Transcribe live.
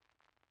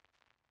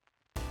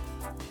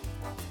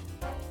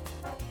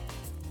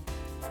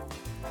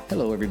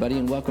Hello, everybody,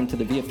 and welcome to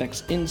the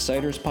VFX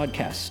Insiders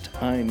Podcast.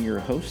 I'm your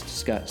host,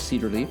 Scott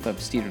Cedarleaf of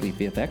Cedarleaf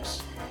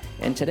VFX,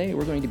 and today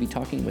we're going to be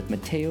talking with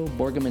Matteo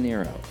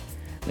Borgomanero.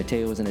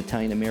 Matteo is an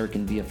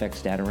Italian-American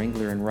VFX data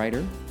wrangler and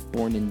writer,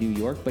 born in New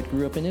York but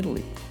grew up in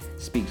Italy.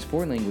 Speaks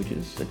 4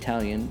 languages,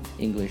 Italian,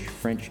 English,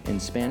 French,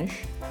 and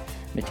Spanish.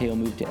 Matteo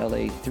moved to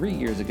LA 3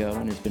 years ago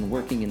and has been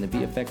working in the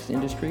VFX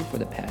industry for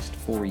the past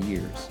 4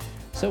 years.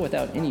 So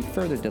without any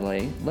further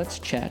delay, let's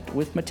chat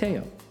with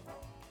Matteo.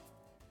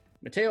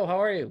 Matteo,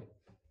 how are you?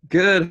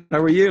 Good. How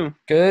are you?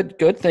 Good.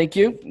 Thank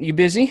you. You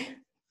busy?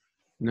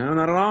 No,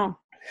 not at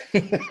all.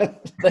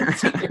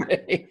 That's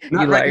great.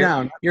 Not you right liar.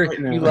 now.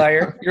 You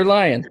liar. You're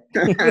lying.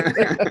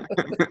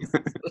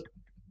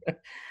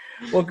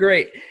 Well,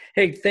 great.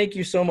 Hey, thank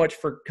you so much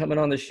for coming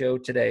on the show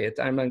today.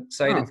 I'm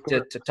excited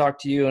to talk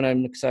to you, and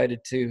I'm excited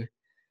to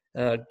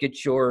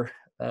get your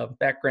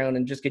background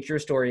and just get your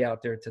story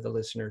out there to the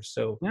listeners.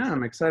 So yeah,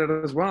 I'm excited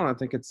as well. I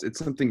think it's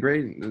something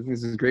great. I think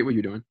this is great what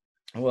you're doing.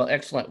 Well,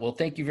 excellent. Well,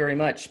 thank you very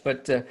much.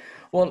 But,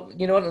 well,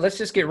 you know what, let's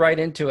just get right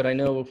into it. I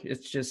know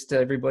it's just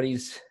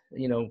everybody's,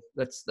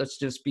 let's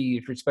just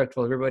be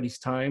respectful of everybody's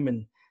time.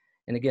 And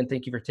again,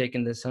 thank you for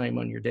taking this time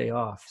on your day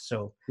off.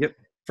 So yep.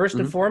 First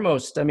and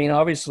foremost, I mean,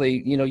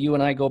 obviously, you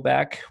and I go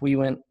back, we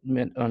went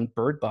on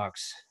Bird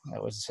Box.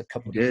 That was a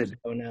couple of years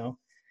ago now.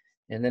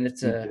 And then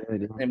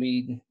and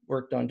we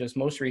worked on just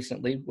most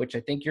recently, which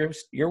I think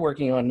you're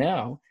working on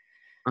now.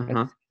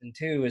 Uh-huh. And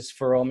 2 is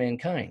For All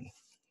Mankind.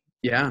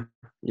 Yeah.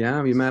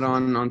 We met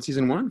on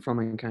season 1 for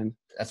Mankind.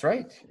 That's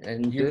right.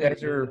 And you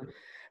guys are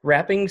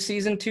wrapping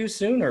season 2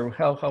 soon, or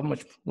how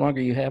much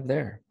longer you have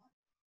there?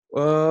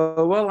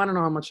 Well, I don't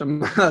know how much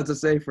I'm allowed to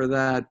say for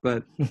that,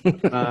 but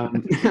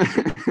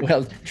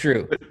well,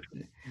 true.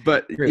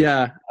 But true.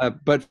 Yeah,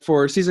 but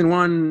for season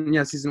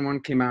 1, season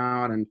 1 came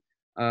out, and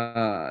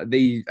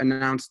they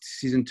announced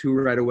season 2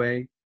 right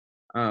away,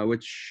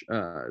 which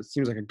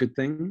seems like a good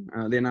thing.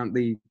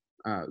 They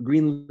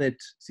greenlit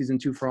season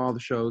 2 for all the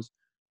shows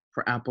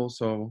for Apple.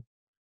 So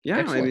yeah,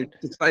 I mean,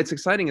 it's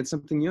exciting. It's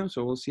something new.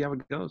 So we'll see how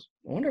it goes.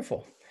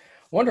 Wonderful.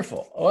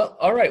 Well,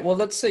 all right. Well,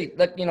 let's see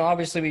that,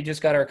 obviously we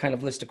just got our kind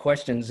of list of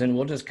questions, and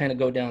we'll just kind of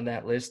go down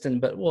that list,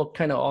 but we'll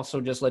kind of also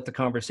just let the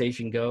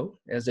conversation go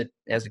as it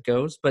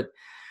goes. But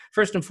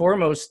first and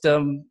foremost,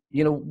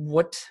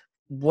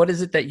 what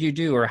is it that you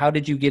do, or how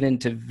did you get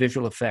into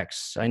visual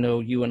effects? I know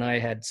you and I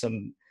had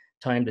some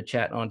time to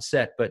chat on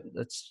set, but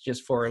that's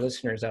just for our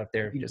listeners out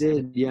there. Just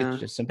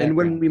some background. And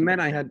when we met,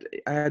 I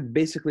had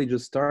basically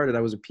just started.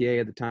 I was a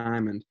PA at the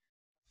time, and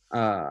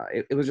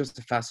it was just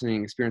a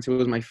fascinating experience. It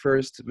was my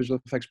first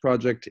visual effects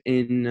project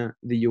in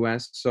the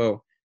US.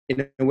 So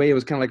in a way, it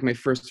was kind of like my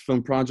first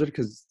film project,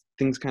 because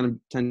things kind of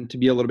tend to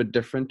be a little bit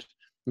different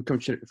from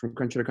country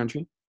to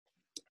country.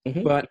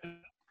 Mm-hmm. But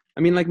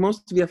I mean, like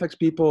most VFX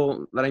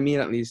people that I meet,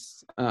 at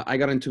least, I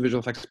got into visual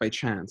effects by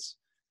chance.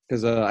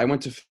 Because I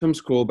went to film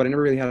school, but I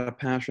never really had a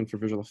passion for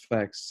visual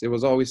effects. It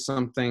was always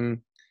something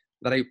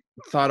that I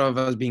thought of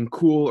as being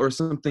cool, or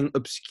something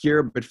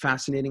obscure but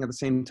fascinating at the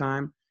same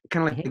time.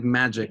 Kind of like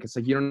magic. It's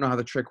like you don't know how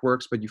the trick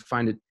works, but you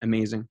find it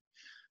amazing.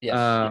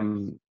 Yes.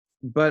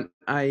 But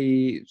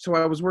I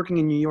was working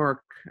in New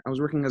York. I was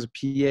working as a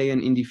PA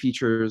in indie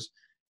features,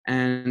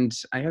 and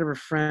I had a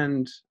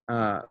friend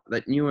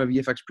that knew a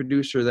VFX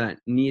producer that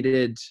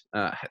needed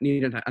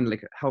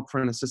like help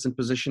for an assistant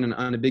position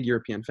on a big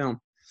European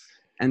film.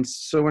 And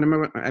so when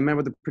I met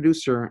with the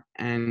producer,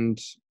 and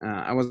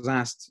I was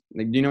asked,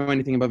 like, do you know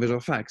anything about visual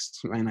effects?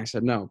 And I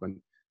said no.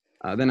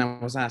 But then I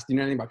was asked, do you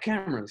know anything about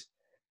cameras?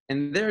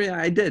 And there,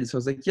 I did. So I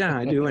was like, yeah,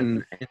 I do.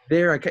 And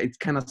there, it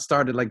kind of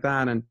started like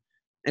that, and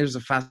it was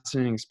a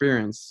fascinating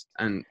experience.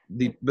 And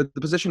but the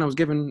position I was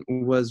given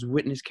was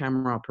witness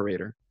camera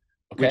operator,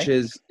 which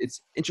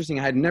it's interesting.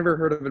 I had never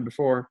heard of it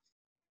before,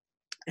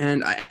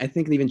 and I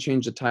think they even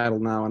changed the title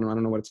now. I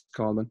don't know what it's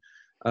called, but.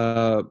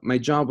 My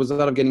job was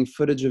out of getting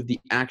footage of the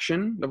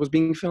action that was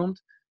being filmed,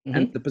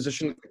 and the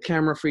position of the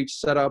camera for each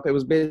setup. It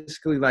was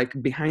basically like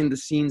behind the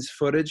scenes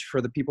footage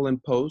for the people in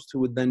post who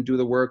would then do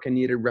the work and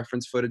needed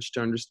reference footage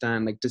to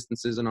understand like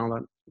distances and all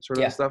that sort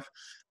of stuff.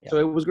 Yeah. So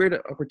it was a great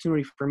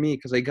opportunity for me,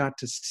 because I got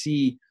to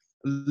see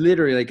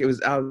literally, like, it was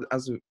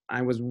as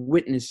I was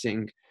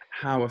witnessing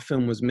how a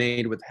film was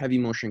made with heavy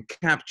motion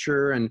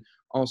capture and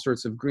all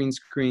sorts of green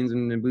screens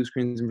and blue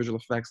screens and visual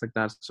effects like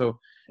that. So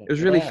it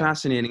was really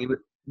fascinating.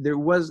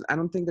 I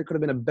don't think there could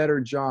have been a better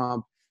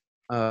job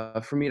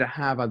for me to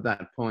have at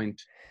that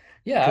point.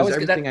 Yeah,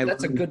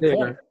 that's a good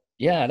point.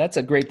 Yeah, that's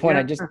a great point.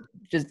 Yeah. I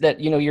just that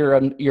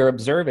you're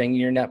observing.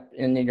 You're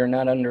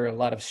not under a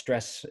lot of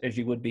stress as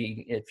you would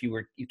be if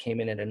you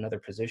came in at another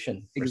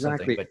position.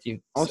 Exactly. But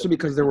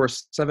because there were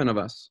 7 of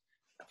us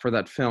for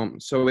that film,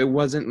 so it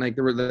wasn't like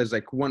there's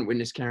like one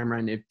witness camera,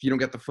 and if you don't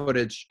get the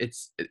footage,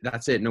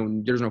 that's it.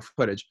 No, there's no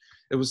footage.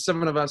 It was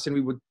 7 of us, and we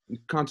would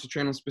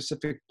concentrate on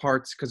specific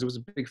parts, because it was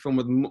a big film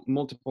with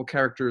multiple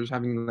characters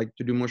having like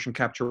to do motion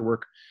capture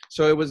work.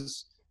 So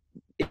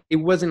it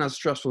wasn't as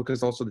stressful,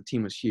 because also the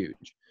team was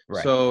huge.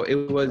 Right. So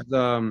it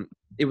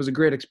was a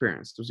great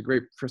experience. It was a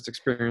great first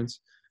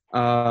experience.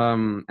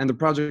 And the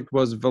project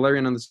was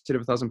Valerian and the City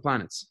of a Thousand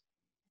Planets.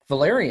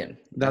 Valerian.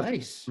 That's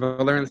Nice.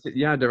 Valerian,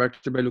 yeah,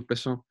 directed by Luc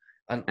Besson.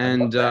 I love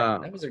And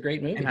that. That was a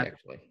great and movie, had,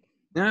 actually.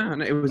 yeah,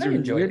 and it was I a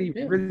enjoyed it. really,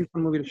 Yeah. really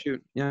fun movie to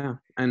shoot. Yeah,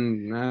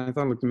 and I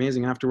thought it looked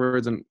amazing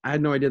afterwards. And I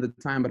had no idea at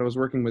the time, but I was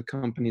working with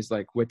companies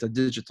like Weta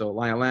Digital,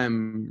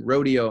 ILM,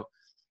 Rodeo,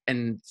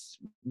 and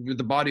with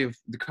the body of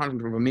the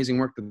content of amazing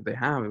work that they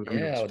have. I mean, it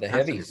Yeah, was the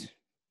fascinating. heavies.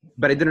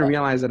 But I didn't Yeah.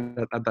 realize it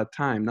at that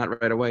time,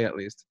 not right away, at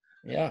least.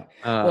 Yeah.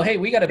 Well, Uh, hey,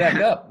 we got to back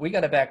up. We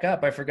got to back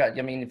up. I forgot.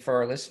 I mean, for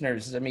our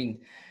listeners, I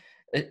mean,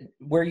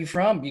 where are you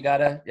from? You got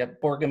to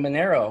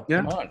Borgomanero. yeah.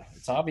 Come on.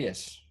 It's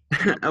obvious.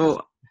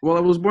 Well, I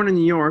was born in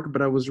New York,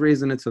 but I was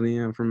raised in Italy.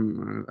 I have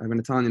an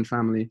Italian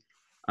family.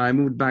 I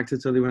moved back to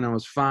Italy when I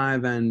was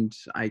 5, and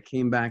I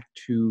came back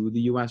to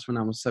the U.S. when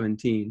I was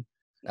 17.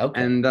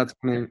 Okay. And that's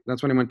when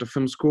I went to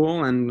film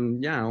school.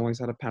 And yeah, I always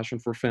had a passion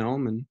for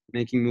film and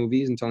making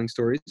movies and telling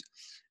stories.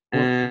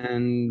 Well,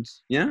 And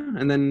yeah,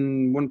 and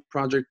then one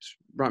project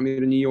brought me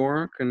to New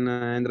York, and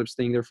I ended up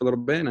staying there for a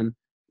little bit. And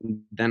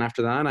then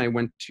after that, I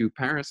went to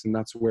Paris, and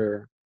that's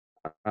where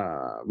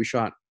we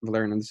shot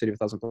Valerian and the City of a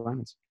Thousand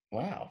Planets.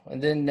 wow. And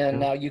then Yeah.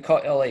 now you call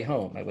LA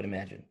home, I would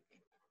imagine.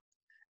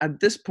 At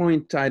this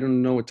point, I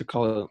don't know what to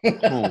call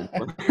it home.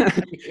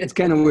 It's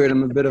kind of weird.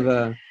 I'm a bit of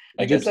a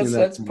I guess gypsy in that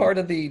that's sense. part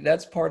of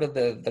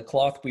the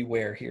cloth we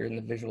wear here in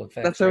the visual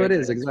effects, That's how right? it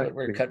is, That's what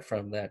we're exactly. cut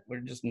from. That we're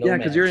just Yeah,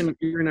 because you're nomads.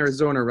 in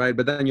Arizona, right?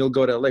 But then you'll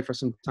go to LA for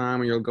some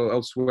time, or you'll go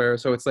elsewhere.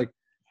 So it's like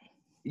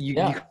you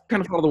Yeah.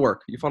 kind of follow the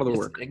work. You follow the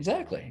work.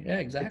 Exactly. Yeah,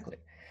 exactly.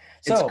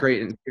 It's So,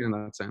 great in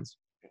that sense.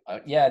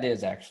 yeah, it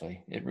is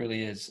actually. It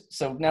really is.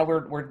 So now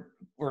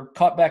we're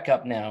caught back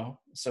up now.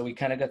 So we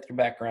kind of got their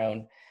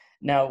background.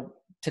 Now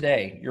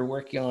today you're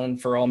working on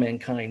For All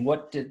Mankind.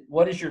 What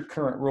is your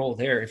current role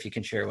there, if you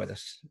can share with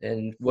us?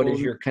 And what is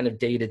Well, your kind of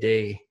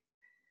day-to-day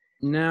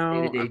now,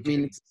 I mean,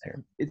 duties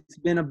there? it's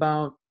been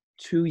about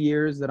 2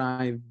 years that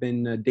I've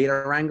been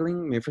data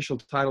wrangling. My official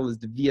title is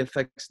the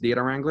VFX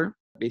Data Wrangler.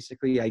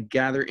 Basically, I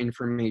gather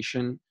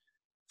information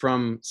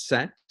from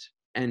set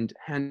and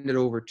hand it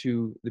over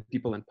to the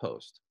people in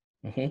post.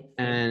 Mm-hmm.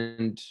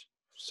 And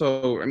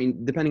so, I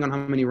mean, depending on how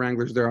many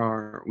wranglers there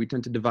are, we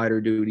tend to divide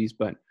our duties.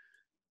 But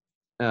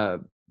uh,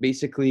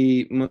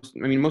 basically, most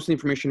of the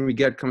information we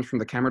get comes from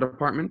the camera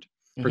department.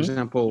 For Mm-hmm.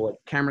 example, like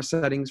camera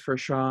settings for a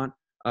shot,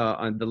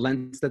 on the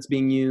lens that's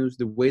being used,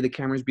 the way the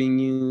camera is being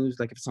used,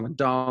 like if it's on a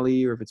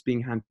dolly or if it's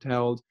being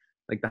handheld,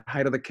 like the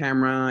height of the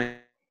camera,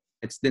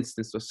 its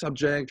distance to a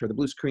subject or the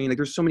blue screen. Like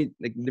there's so many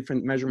like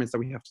different measurements that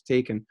we have to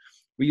take, and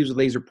we use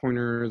laser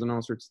pointers and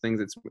all sorts of things.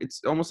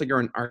 It's almost like you're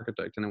an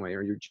architect in a way,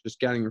 or you're just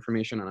gathering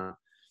information on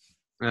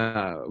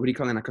a what do you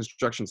call it, on a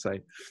construction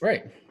site.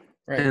 Right.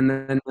 Right. And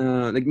then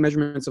like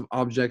measurements of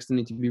objects that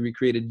need to be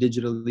recreated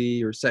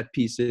digitally or set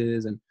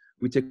pieces. And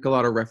we take a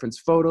lot of reference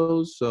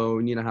photos, so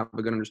we need to have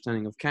a good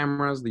understanding of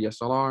cameras, the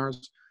SLRs.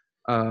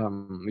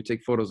 We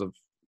take photos of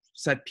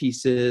set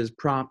pieces,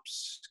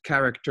 props,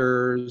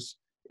 characters,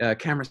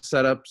 camera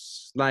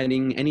setups,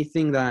 lighting,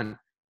 anything that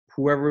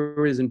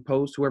whoever is in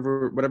post,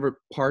 whatever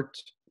part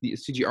the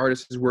CG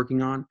artist is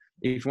working on,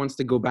 if he wants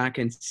to go back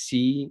and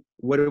see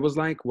what it was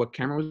like, what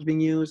camera was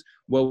being used,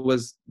 what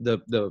was the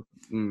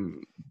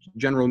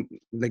general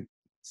like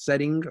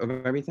setting of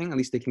everything, at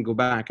least they can go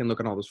back and look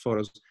at all those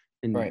photos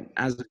and Right.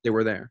 as if they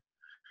were there.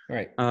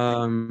 Right.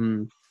 Well,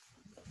 And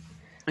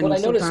I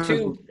noticed sometimes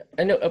too.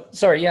 I know.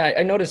 Sorry, yeah,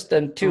 I noticed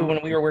too when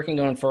we okay. were working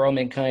on For All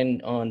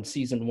Mankind on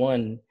season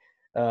one.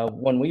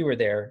 When we were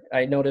there,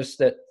 I noticed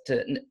that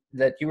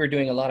you were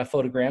doing a lot of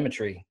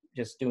photogrammetry,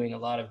 just doing a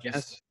lot of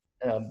just.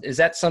 Yes. Is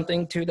that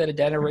something too that a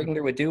data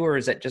wrangler would do, or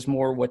is that just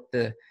more what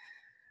the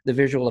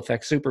visual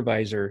effects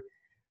supervisor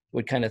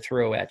would kind of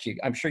throw at you?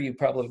 I'm sure you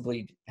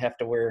probably have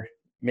to wear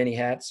many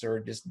hats or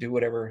just do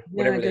whatever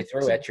Yeah, I they guess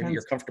throw it at you. You're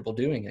depends. comfortable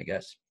doing, I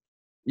guess.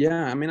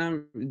 Yeah, I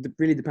mean, it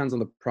really depends on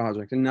the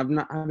project, and I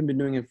haven't been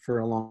doing it for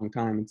a long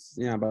time. It's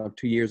about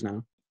 2 years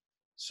now.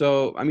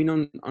 So I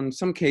mean, on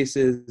some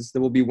cases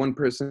there will be one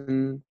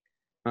person.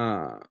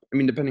 I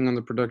mean, depending on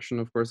the production,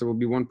 of course, there will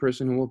be one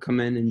person who will come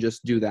in and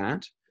just do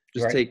that,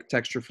 just Right. take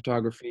texture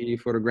photography,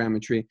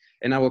 photogrammetry,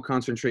 and I will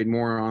concentrate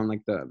more on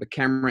like the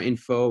camera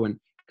info, and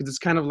because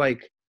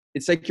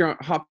it's like you're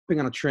hopping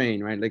on a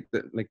train, right? Like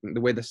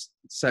the way the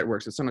set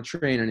works, it's on a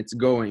train and it's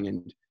going,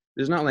 and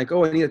there's not like,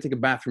 oh, I need to take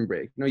a bathroom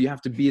break. No, you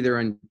have to be there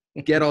and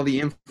get all the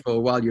info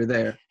while you're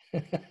there.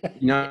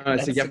 Yeah,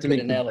 It's like you that's a have to good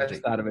make the best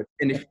analogy. out of it.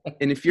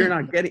 And if you're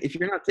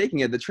not taking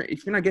it,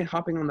 if you're not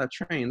hopping on that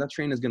train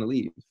is going to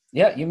leave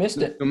Yeah, you missed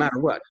it. no matter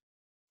what.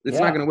 It's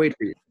not Yeah. going to wait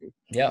for you.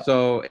 Yeah.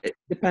 So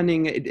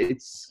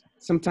it's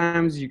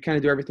sometimes you kind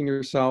of do everything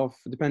yourself,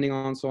 depending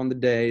on the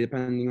day,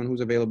 depending on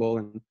who's available.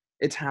 And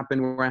it's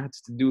happened where I had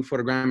to do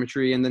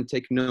photogrammetry and then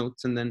take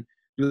notes and then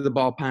do the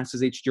ball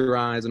passes,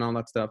 HDRIs, and all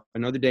that stuff.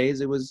 And other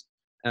days it was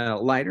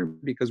lighter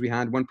because we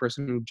had one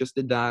person who just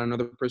did that,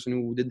 another person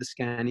who did the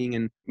scanning.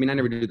 And I mean, I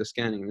never do the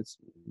scanning. It's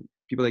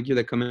people like you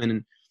that come in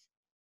and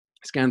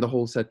scan the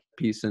whole set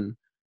piece and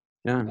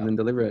Yeah. then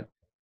deliver it.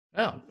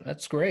 Oh,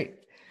 that's great.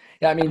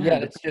 Yeah, I mean, yeah,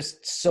 Yeah, it's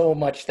just so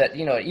much that,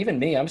 even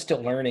me, I'm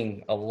still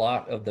learning a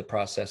lot of the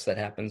process that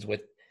happens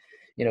with,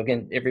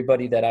 again,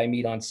 everybody that I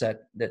meet on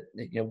set that,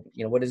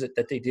 what is it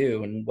that they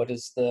do, and what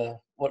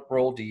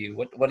role do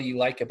what do you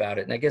like about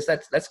it? And I guess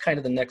that's kind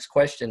of the next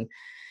question.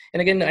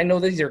 And again, I know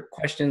these are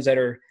questions that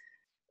are,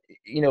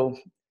 you know,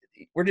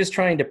 we're just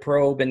trying to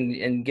probe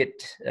and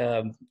get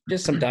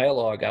just some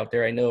dialogue out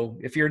there. I know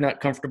if you're not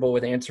comfortable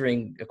with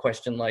answering a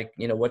question like,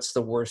 what's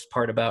the worst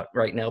part about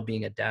right now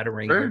being a data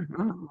wrangler?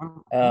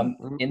 sure. Oh.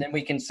 And then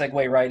we can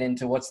segue right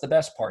into what's the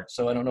best part.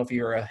 So I don't know if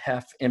you're a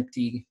half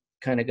empty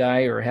kind of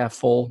guy or a half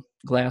full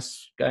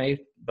glass guy,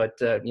 but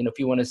if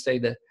you want to say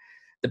the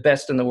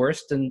best and the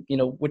worst, and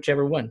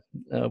whichever one.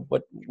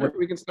 Sure,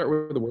 we can start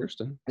with the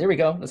worst. There we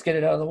go. Let's get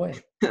it out of the way.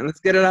 Let's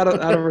get it out of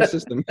our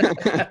system.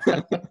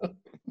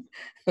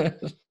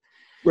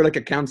 We're like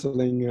a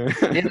counseling. Yeah,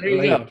 there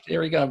you go.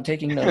 There we go. I'm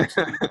taking notes.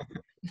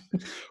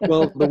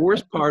 Well, the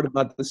worst part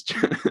about this,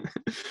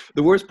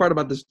 the worst part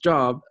about this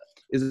job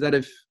is that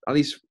if, at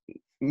least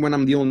when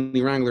I'm the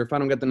only wrangler, if I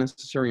don't get the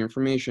necessary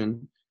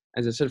information,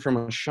 as I said from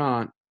a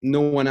shot,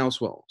 no one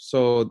else will.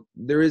 So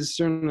there is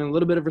certainly a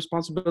little bit of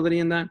responsibility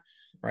in that.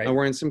 Right.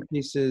 Where in some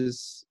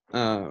cases,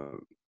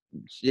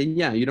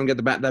 yeah, you don't get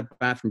that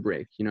bathroom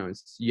break.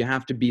 You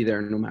have to be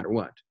there no matter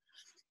what.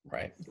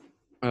 Right.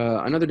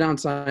 Another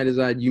downside is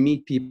that you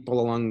meet people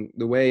along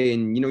the way,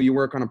 and you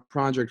work on a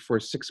project for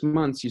 6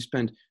 months. You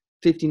spend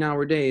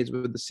 15-hour days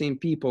with the same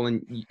people,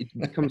 and it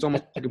becomes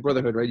almost like a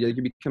brotherhood, right? You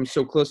become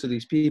so close to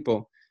these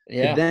people.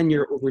 Yeah. But then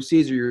you're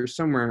overseas or you're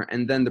somewhere,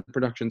 and then the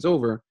production's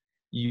over.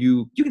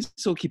 You can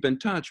still keep in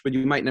touch, but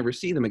you might never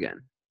see them again.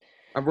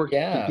 I've worked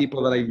with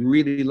people that I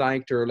really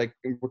liked, or like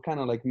were kind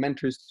of like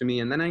mentors to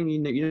me, and then you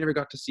never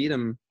got to see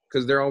them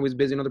because they're always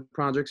busy in other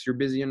projects. You're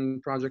busy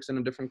in projects in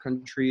a different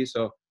country,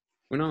 so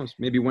who knows?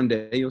 Maybe one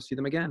day you'll see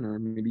them again, or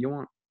maybe you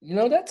won't.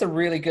 That's a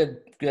really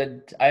good.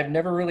 I've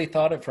never really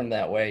thought it from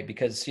that way,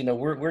 because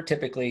we're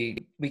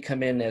typically, we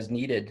come in as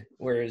needed,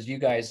 whereas you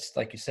guys,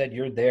 like you said,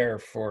 you're there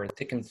for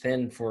thick and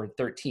thin for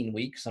 13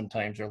 weeks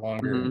sometimes or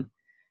longer. Mm-hmm.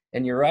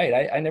 And you're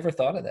right. I never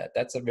thought of that.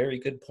 That's a very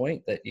good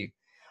point, that you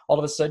all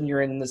of a sudden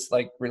you're in this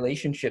like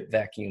relationship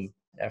vacuum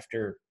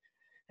after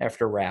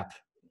rap,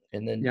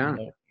 and then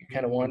you're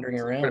kind of wandering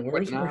around.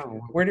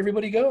 Where'd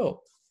everybody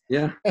go?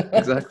 Yeah,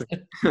 exactly.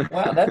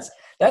 Wow,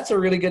 that's a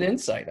really good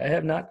insight. I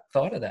have not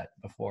thought of that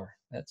before.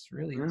 That's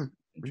really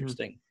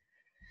interesting.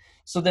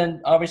 So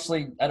then,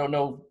 obviously, I don't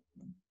know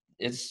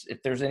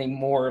if there's any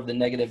more of the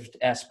negative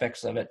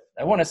aspects of it.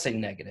 I want to say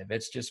negative.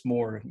 It's just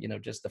more,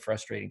 just the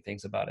frustrating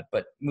things about it.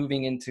 But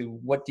moving into,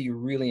 what do you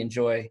really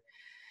enjoy?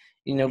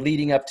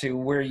 Leading up to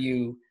where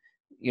you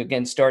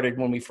again started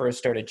when we first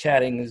started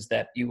chatting, is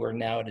that you are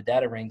now a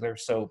data wrangler.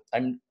 So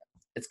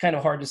it's kind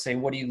of hard to say,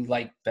 what do you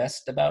like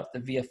best about the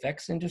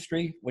VFX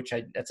industry,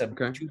 that's a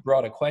too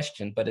broad a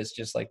question, but it's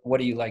just like, what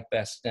do you like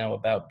best now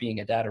about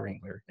being a data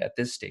wrangler at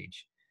this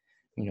stage?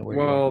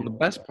 Well, the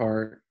best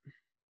part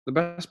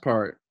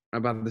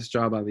about this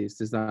job, at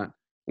least, is that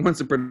once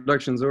the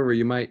production's over,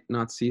 you might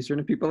not see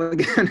certain people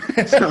again.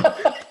 So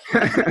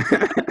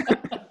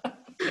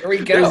there we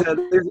go.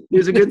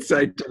 There's a good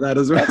side to that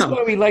as well. That's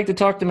why we like to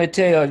talk to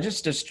Matteo.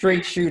 Just a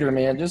straight shooter,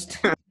 man.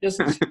 Just put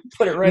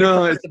it right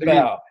across the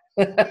bow.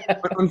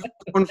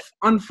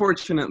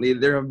 Unfortunately,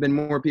 there have been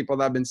more people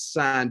that have been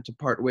sad to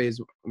part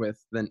ways with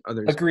than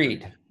others.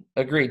 Agreed.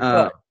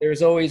 But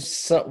there's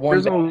always one.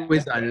 There's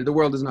always that. The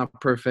world is not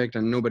perfect,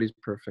 and nobody's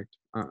perfect.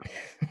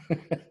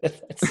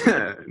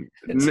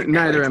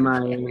 Neither am I.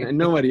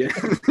 Nobody.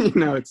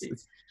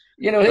 It's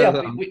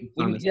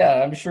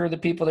I'm sure the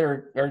people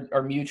there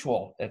are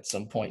mutual at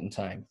some point in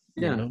time.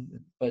 Yeah.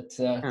 But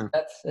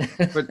that's.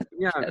 But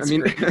yeah, I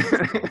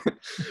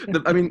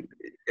mean,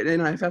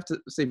 and I have to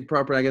say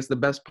proper. I guess the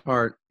best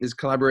part is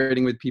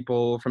collaborating with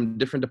people from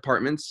different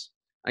departments.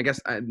 I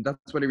guess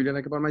that's what I really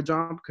like about my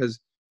job, because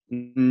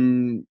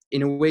in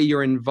a way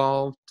you're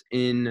involved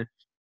in,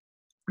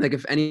 like,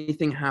 if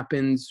anything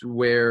happens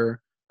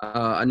where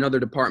another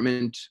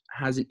department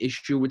has an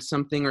issue with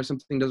something or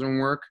something doesn't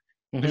work,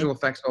 visual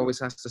effects always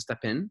has to step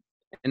in.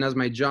 And as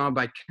my job,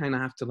 I kind of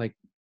have to like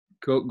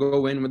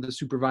go in with the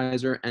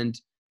supervisor and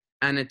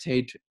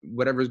annotate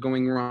whatever's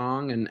going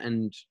wrong,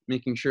 and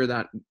making sure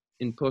that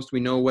in post we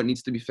know what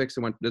needs to be fixed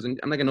and what doesn't.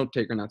 I'm like a note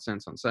taker in that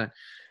sense on set.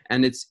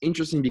 And it's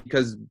interesting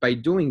because by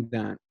doing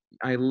that,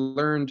 I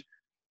learned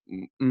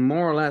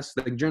more or less,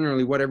 like,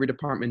 generally what every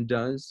department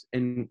does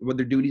and what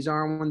their duties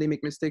are when they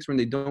make mistakes, when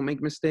they don't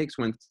make mistakes,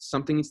 when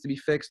something needs to be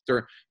fixed,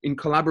 or in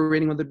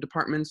collaborating with the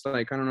departments.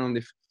 Like, I don't know,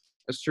 if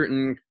a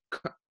certain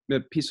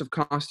piece of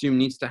costume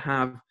needs to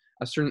have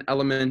a certain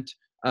element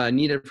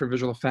needed for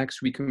visual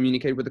effects, we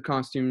communicate with the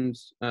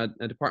costumes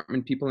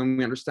department people, and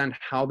we understand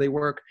how they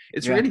work.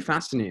 It's really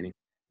fascinating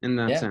in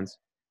that sense.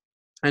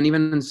 And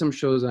even in some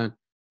shows that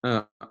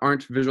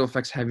aren't visual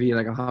effects heavy,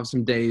 like, I'll have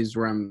some days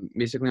where I'm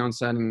basically on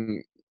set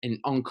and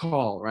on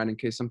call, right, in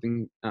case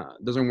something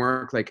doesn't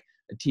work, like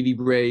a TV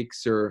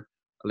breaks, or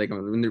like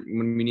when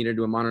we need to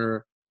do a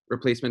monitor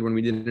replacement when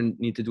we didn't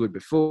need to do it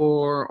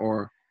before,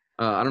 or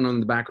I don't know, in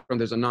the background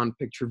there's a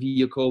non-picture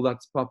vehicle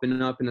that's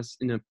popping up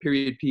in a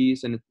period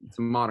piece, and it's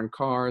a modern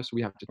car, so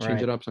we have to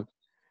change Right. it up. So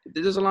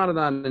there's a lot of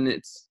that, and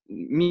it's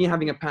me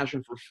having a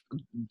passion for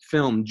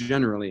film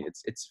generally.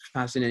 It's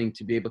fascinating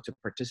to be able to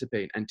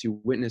participate and to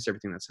witness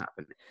everything that's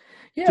happening.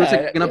 So it's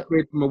like Yeah. an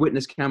upgrade from a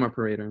witness cam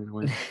operator in a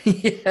way.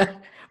 Yeah.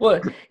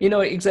 Well,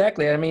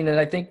 exactly. I mean, and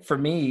I think for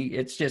me,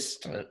 it's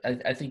just,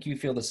 I think you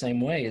feel the same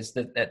way, is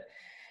that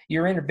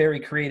you're in a very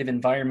creative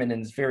environment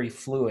and it's very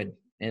fluid.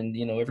 And,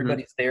 Mm-hmm.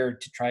 everybody's there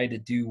to try to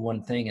do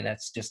one thing, and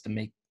that's just to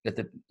make that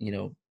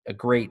a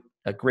great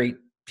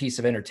piece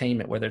of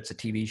entertainment, whether it's a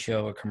TV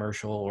show, a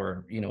commercial,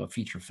 or, a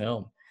feature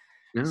film.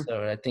 Yeah.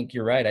 So I think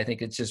you're right. I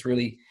think it's just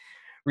really,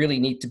 really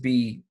neat to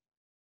be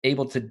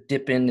able to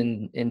dip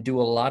in and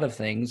do a lot lot of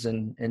things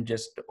and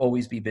just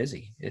always be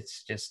busy.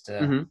 It's just,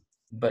 Mm-hmm.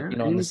 but,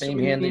 Yeah. on And the you see so same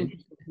many hand,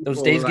 interesting those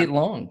people days that, get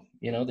long,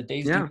 the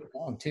days do yeah, get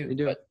long they too,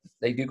 do. but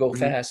they do go Mm-hmm.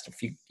 fast if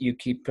you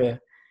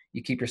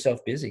keep yourself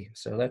busy.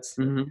 So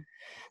Mm-hmm.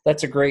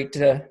 that's a great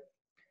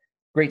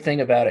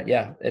thing about it.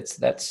 Yeah.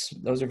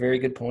 Those are very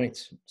good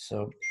points.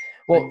 So,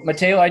 well, Thanks.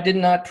 Matteo, I did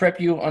not prep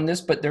you on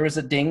this, but there was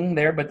a ding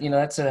there, but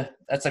that's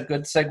a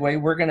good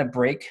segue. We're going to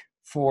break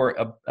for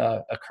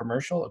a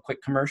commercial, a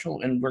quick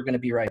commercial, and we're going to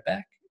be right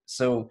back.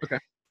 So, Okay.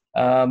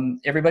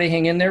 everybody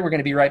hang in there. We're going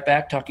to be right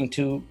back talking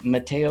to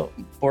Matteo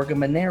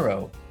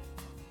Borgomanero.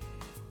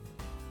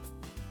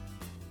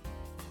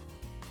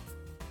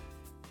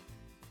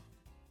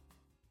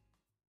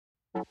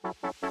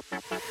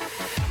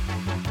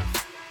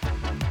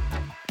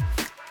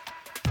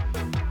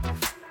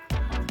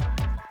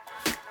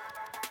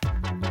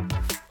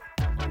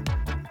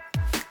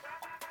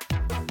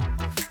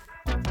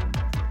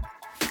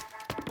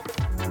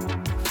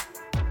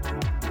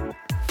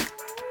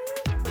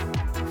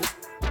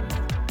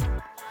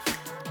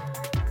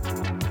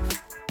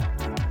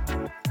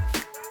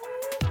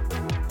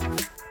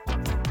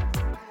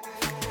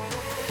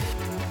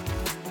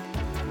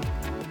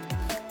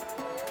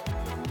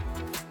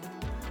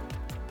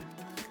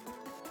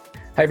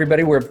 Hi,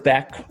 everybody. We're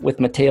back with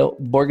Matteo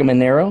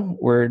Borgomanero.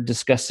 We're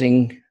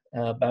discussing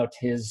about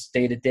his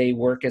day-to-day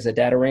work as a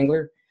data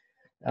wrangler.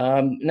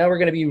 Now we're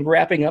going to be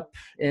wrapping up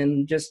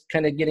and just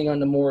kind of getting on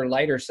the more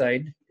lighter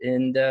side.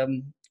 And,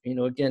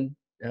 again,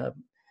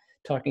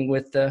 talking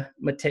with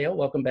Matteo.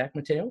 Welcome back,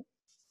 Matteo.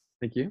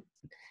 Thank you.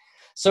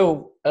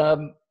 So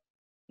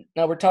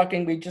now we're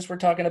talking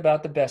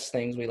about the best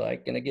things we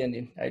like. And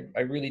again,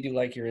 I really do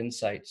like your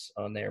insights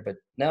on there. But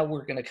now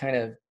we're going to kind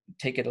of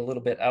take it a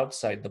little bit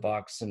outside the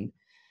box. And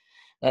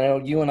I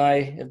know you and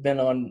I have been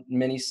on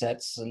many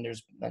sets, and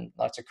there's been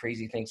lots of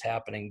crazy things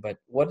happening. But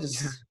what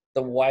is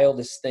the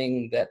wildest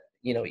thing that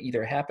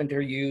either happened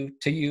to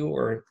you,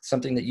 or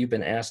something that you've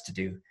been asked to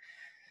do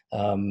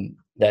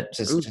that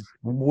just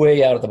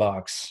way out of the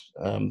box?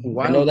 I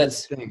know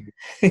that's thing.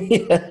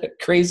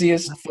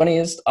 craziest,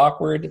 funniest,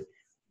 awkward.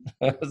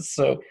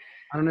 So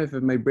I don't know if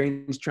my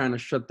brain's trying to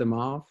shut them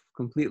off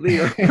completely,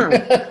 or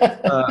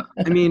I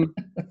mean,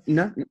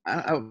 no,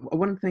 I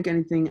wouldn't think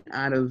anything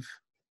out of.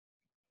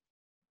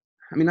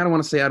 I mean, I don't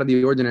want to say out of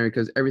the ordinary,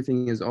 because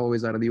everything is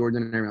always out of the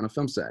ordinary on a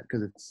film set,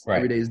 because it's right.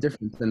 Every day is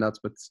different, and that's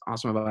what's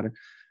awesome about it.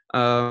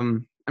 I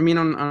mean,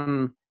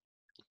 on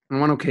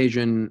one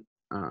occasion,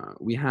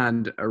 we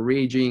had a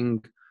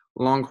raging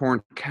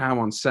longhorn cow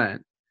on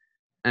set,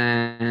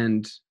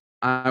 and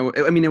I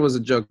mean, it was a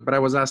joke, but I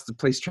was asked to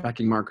place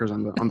tracking markers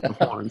on the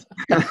horns.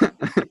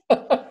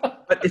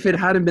 But if it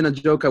hadn't been a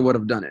joke, I would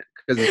have done it,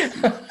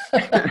 because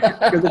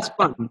it's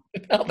fun.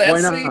 Why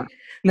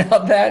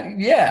not?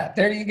 Yeah,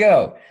 there you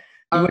go.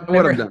 I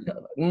would have done it.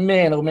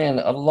 Man, oh man,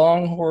 a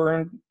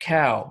longhorn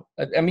cow.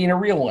 I mean, a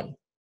real one.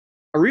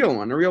 A real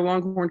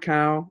longhorn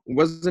cow. It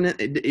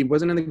wasn't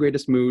in the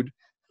greatest mood,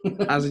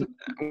 as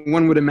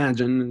one would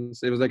imagine.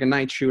 It was like a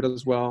night shoot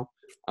as well.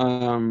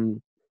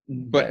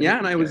 But yeah,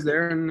 and I was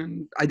there,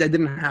 and I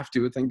didn't have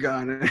to, thank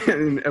God.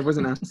 I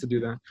wasn't asked to do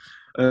that.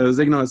 I was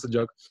like, no, it's a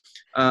joke.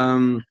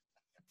 Rather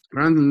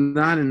than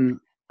that, and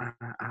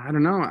I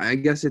don't know. I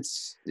guess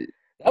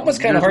that was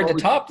kind of hard to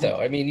top, though.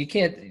 I mean, you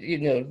can't,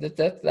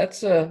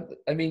 that's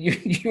I mean,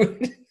 you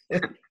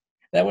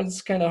that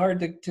one's kind of hard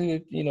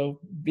to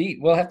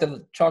beat. We'll have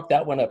to chalk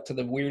that one up to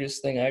the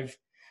weirdest thing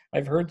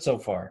I've heard so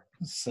far.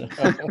 So.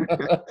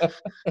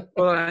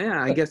 Well,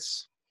 yeah, I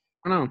guess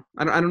I don't know.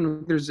 I don't know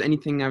if there's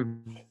anything I've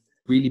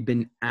really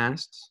been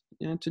asked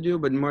to do,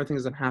 but more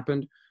things that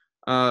happened.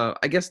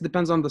 I guess it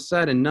depends on the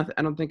set, and nothing.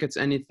 I don't think it's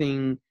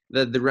anything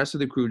that the rest of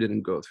the crew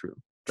didn't go through.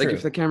 Like, True.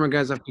 if the camera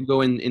guys have to go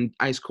in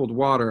ice cold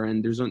water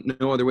and there's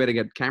no other way to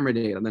get camera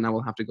data, then I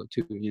will have to go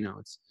too.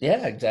 It's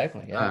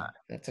exactly. Yeah,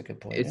 that's a good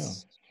point.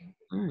 It's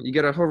you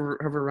gotta hover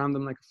around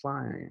them like a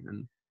fly,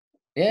 and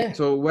yeah.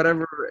 So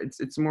whatever,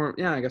 it's more,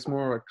 I guess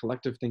more of a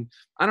collective thing.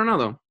 I don't know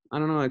though. I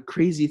don't know,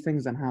 crazy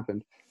things that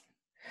happened.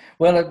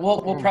 Well,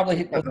 we'll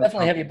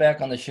definitely have you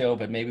back on the show,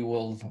 but maybe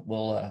we'll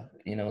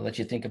let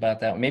you think about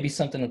that. Maybe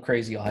something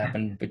crazy will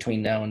happen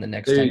between now and the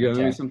next time. There you go.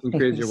 Maybe something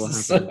crazier will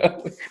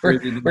happen.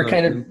 So we're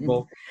kind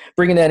of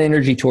bringing that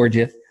energy towards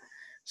you.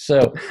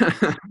 So,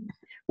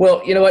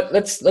 Well, you know what?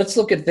 Let's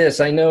look at this.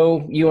 I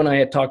know you and I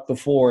had talked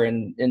before,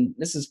 and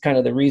this is kind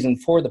of the reason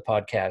for the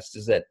podcast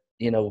is that,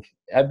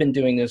 I've been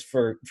doing this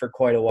for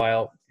quite a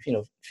while,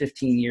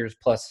 15 years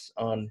plus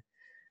on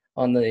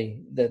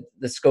the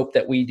scope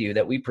that we do,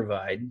 that we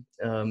provide.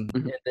 Mhm.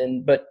 And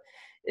then, but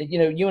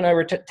you and I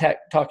were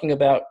talking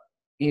about,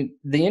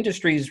 the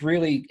industry is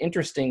really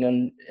interesting,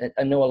 and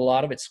I know a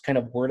lot of it's kind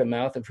of word of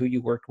mouth of who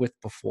you worked with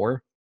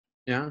before,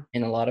 Yeah.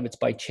 and a lot of it's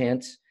by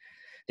chance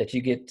that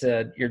you get,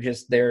 you're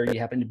just there, you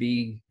happen to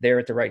be there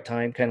at the right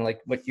time, kind of like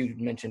what you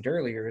mentioned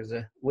earlier as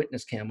a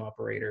witness cam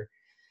operator.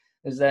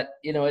 Is that,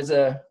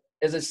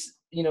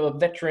 a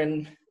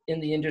veteran in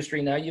the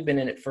industry now, you've been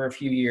in it for a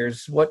few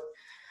years. Oh, I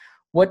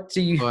What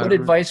don't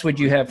advice would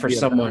you like have to for be a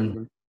someone?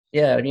 veteran.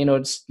 Yeah,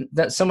 it's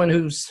that someone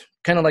who's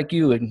kind of like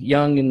you and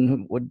young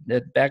and would,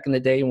 back in the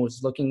day, and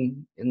was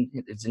looking and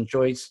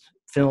enjoys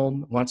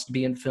film, wants to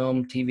be in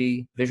film,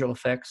 TV, visual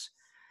effects.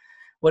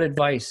 What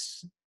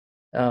advice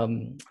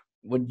um,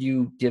 would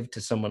you give to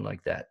someone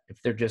like that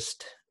if they're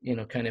just,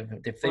 kind of,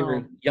 if they were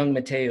Well, young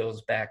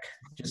Mateos back,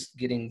 just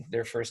getting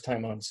their first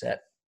time on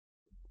set?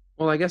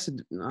 well, I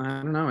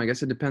don't know. I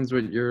guess it depends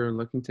what you're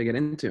looking to get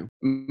into. I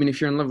mean, if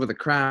you're in love with a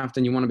craft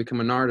and you want to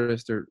become an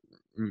artist or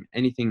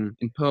anything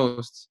in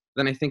post,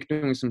 then I think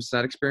doing some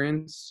set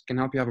experience can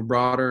help you have a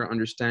broader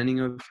understanding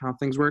of how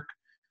things work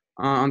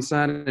on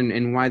set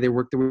and why they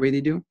work the way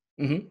they do.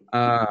 Hmm.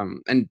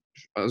 And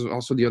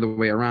also the other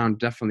way around,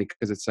 definitely,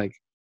 because it's like,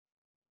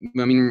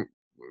 I mean,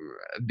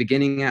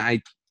 beginning, I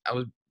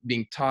was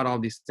being taught all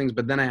these things,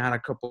 but then I had a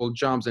couple of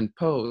jobs in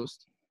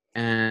post,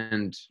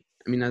 and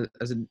I mean,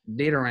 as a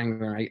data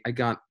wrangler, I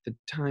got the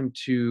time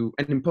to,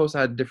 and in post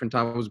I had different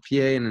times. I was a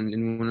PA,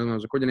 and when I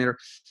was a coordinator,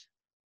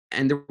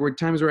 and there were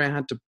times where I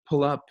had to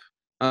pull up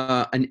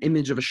an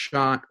image of a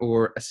shot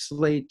or a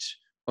slate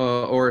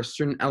or a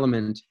certain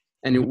element,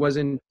 and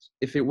Hmm.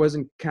 if it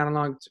wasn't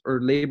cataloged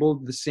or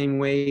labeled the same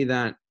way,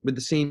 that with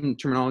the same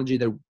terminology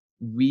that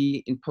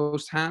we in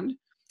post had,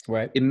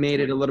 Right. it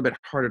made it a little bit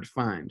harder to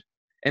find.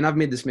 And I've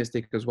made this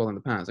mistake as well in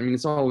the past. I mean,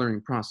 it's all a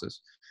learning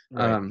process.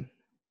 Right. Um,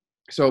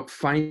 so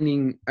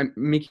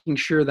making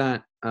sure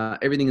that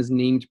everything is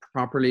named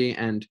properly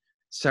and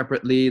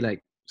separately,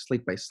 like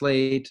slate by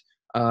slate,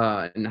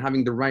 and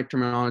having the right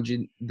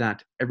terminology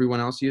that everyone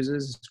else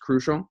uses is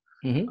crucial.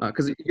 Hmm.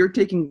 Because you're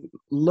taking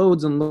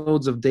loads and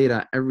loads of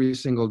data every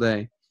single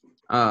day,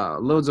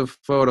 loads of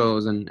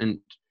photos, and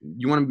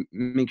you want to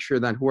make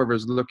sure that whoever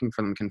is looking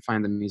for them can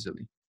find them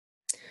easily.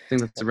 I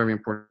think that's a very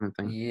important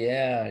thing.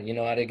 Yeah,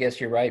 I guess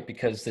you're right,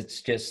 because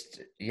it's just,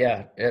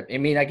 yeah. I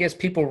mean, I guess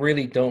people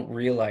really don't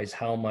realize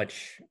how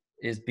much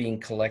is being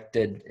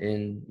collected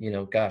in,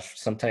 gosh,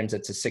 sometimes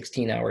it's a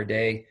 16-hour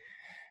day,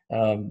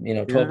 12 to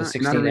Yeah, and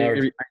 16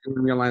 hours. I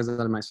didn't realize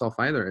that myself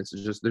either. It's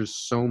just there's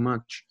so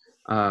much.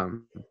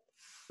 Um,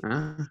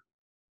 uh,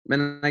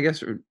 and I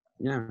guess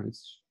yeah,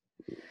 it's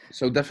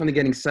so definitely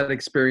getting set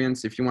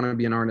experience if you want to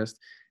be an artist,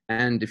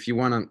 and if you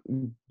want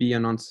to be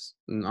an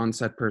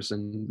on-set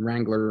person,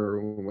 wrangler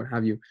or what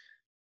have you,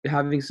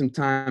 having some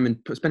time and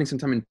spending some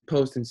time in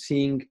post and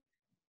seeing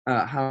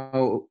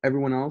how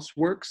everyone else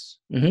works,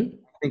 Hmm.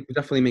 I think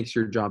definitely makes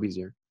your job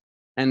easier.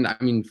 And I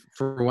mean,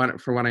 for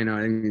what I know,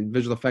 I mean,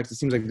 visual effects, it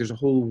seems like there's a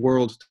whole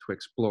world to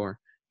explore.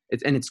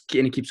 And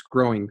it keeps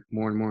growing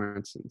more and more.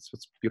 It's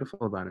what's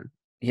beautiful about it.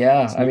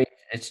 Yeah, It's I new. mean,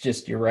 it's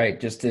just, you're right.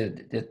 Just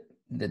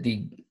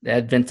the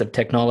advent of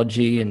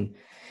technology and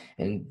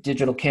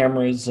digital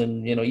cameras,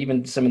 and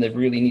even some of the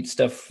really neat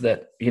stuff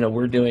that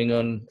we're doing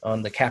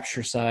on the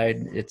capture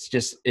side. It's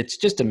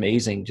just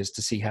amazing just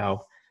to see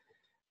how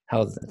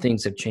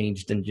things have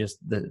changed in just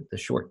the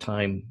short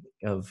time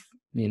of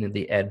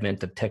the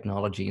advent of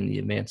technology and the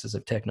advances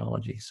of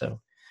technology. So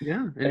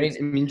Yeah, I and mean, it's,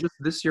 I mean, just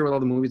this year with all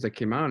the movies that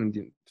came out and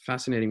the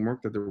fascinating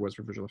work that there was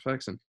for visual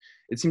effects, and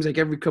it seems like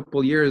every couple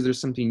of years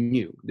there's something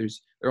new. They're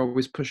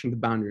always pushing the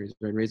boundaries,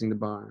 right, raising the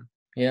bar.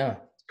 yeah.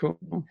 It's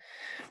cool.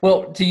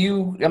 Well, do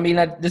you? I mean,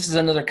 this is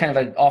another kind of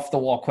an off the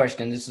wall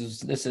question. This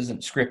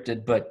isn't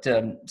scripted, but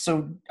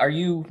so are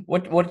you?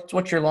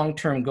 What's your long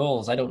term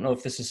goals? I don't know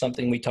if this is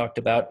something we talked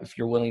about. If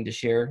you're willing to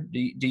share, do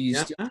you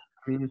Yeah,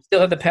 I mean, still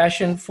have the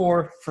passion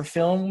for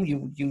film?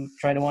 You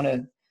try to want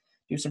to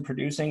do some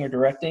producing or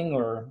directing,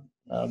 or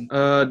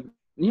uh,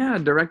 yeah,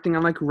 directing. I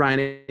like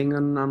writing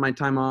on my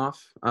time off.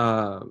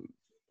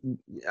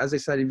 As I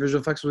said,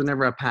 visual effects was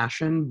never a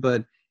passion,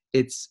 but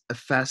it's a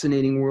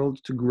fascinating world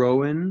to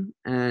grow in,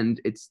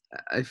 and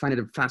I find it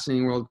a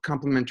fascinating world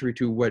complementary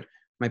to what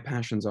my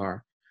passions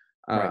are.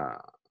 right?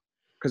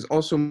 Because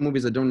also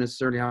movies that don't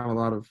necessarily have a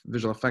lot of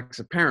visual effects,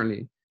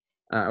 apparently,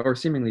 or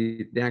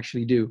seemingly, they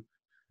actually do.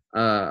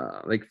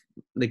 Like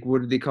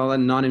what do they call it?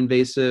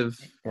 Non-invasive,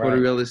 Right.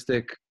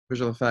 photorealistic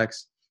visual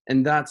effects,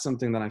 and that's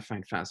something that I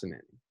find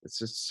fascinating. It's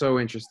just so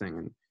interesting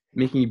and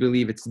making you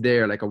believe it's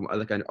there, like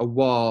a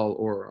wall,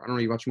 or I don't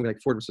know. You watch a movie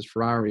like Ford versus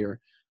Ferrari or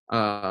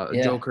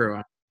Yeah.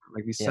 Joker,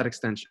 like these set Yeah.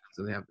 extensions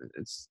that they have.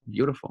 It's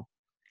beautiful.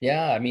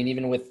 Yeah, I mean,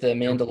 even with the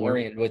Beautiful work.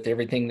 Mandalorian, with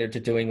everything they're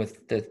doing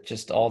with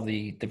just all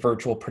the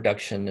virtual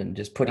production and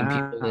just putting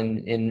people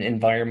Yeah, in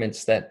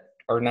environments that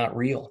are not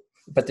real.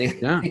 but they,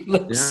 Yeah, they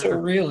look yeah. so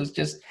real. It's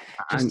just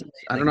I don't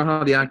amazing. know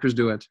how the actors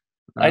do it.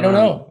 I don't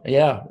know.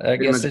 Yeah, I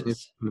Great guess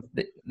imagination.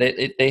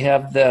 it's they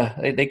have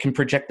they can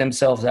project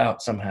themselves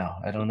out somehow.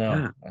 I don't know.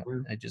 Yeah, yeah,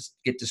 I just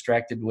get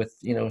distracted with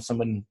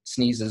someone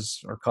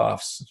sneezes or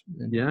coughs.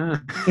 yeah,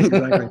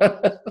 exactly.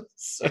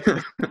 So,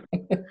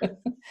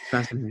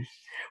 Fascinating.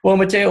 well,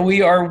 Matteo,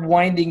 we are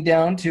winding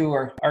down to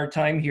our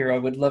time here. I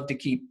would love to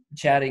keep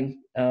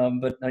chatting,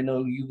 but I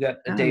know you got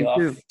a Yeah, day me off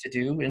too. to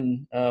do,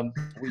 and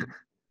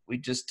we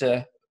just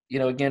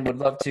again would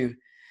love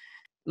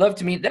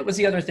to meet. That was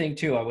the other thing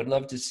too. I would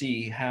love to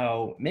see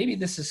how maybe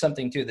this is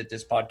something too that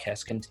this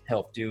podcast can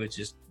help do, is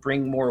just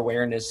bring more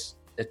awareness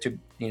to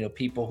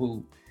people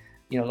who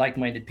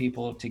like-minded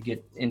people to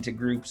get into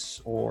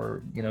groups,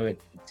 or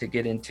to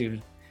get into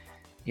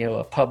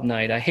a pub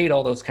night. I hate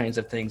all those kinds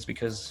of things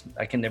because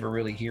I can never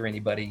really hear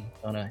anybody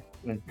when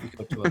we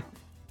go to a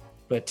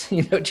but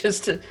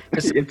just to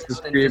sit It's the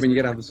down and scream, and you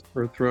get out of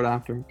the throat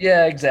after.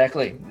 yeah,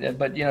 exactly. Yeah,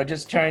 but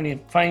just trying to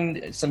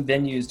find some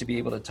venues to be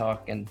able to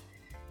talk and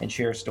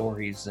share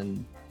stories,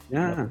 and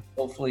Yeah.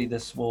 hopefully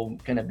this will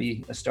kind of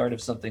be a start of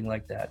something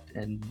like that.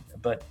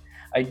 But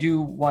I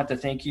do want to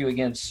thank you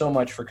again so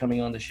much for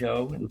coming on the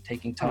show and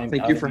taking time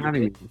Thank out you of for your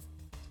having day. me.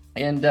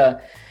 And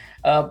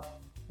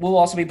we'll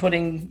also be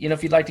putting,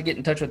 if you'd like to get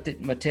in touch with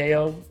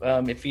Matteo,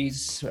 if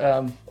he's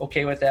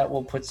okay with that,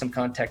 we'll put some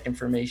contact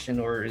information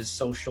or his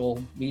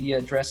social media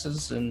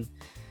addresses and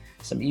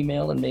some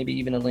email, and maybe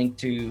even a link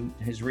to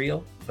his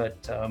reel. But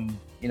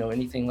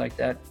anything like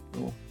that,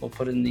 we'll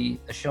put in the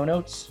show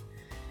notes,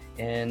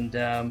 and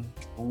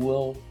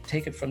we'll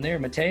take it from there.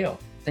 Matteo,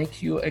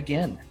 thank you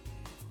again.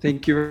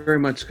 Thank you very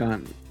much,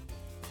 Scott.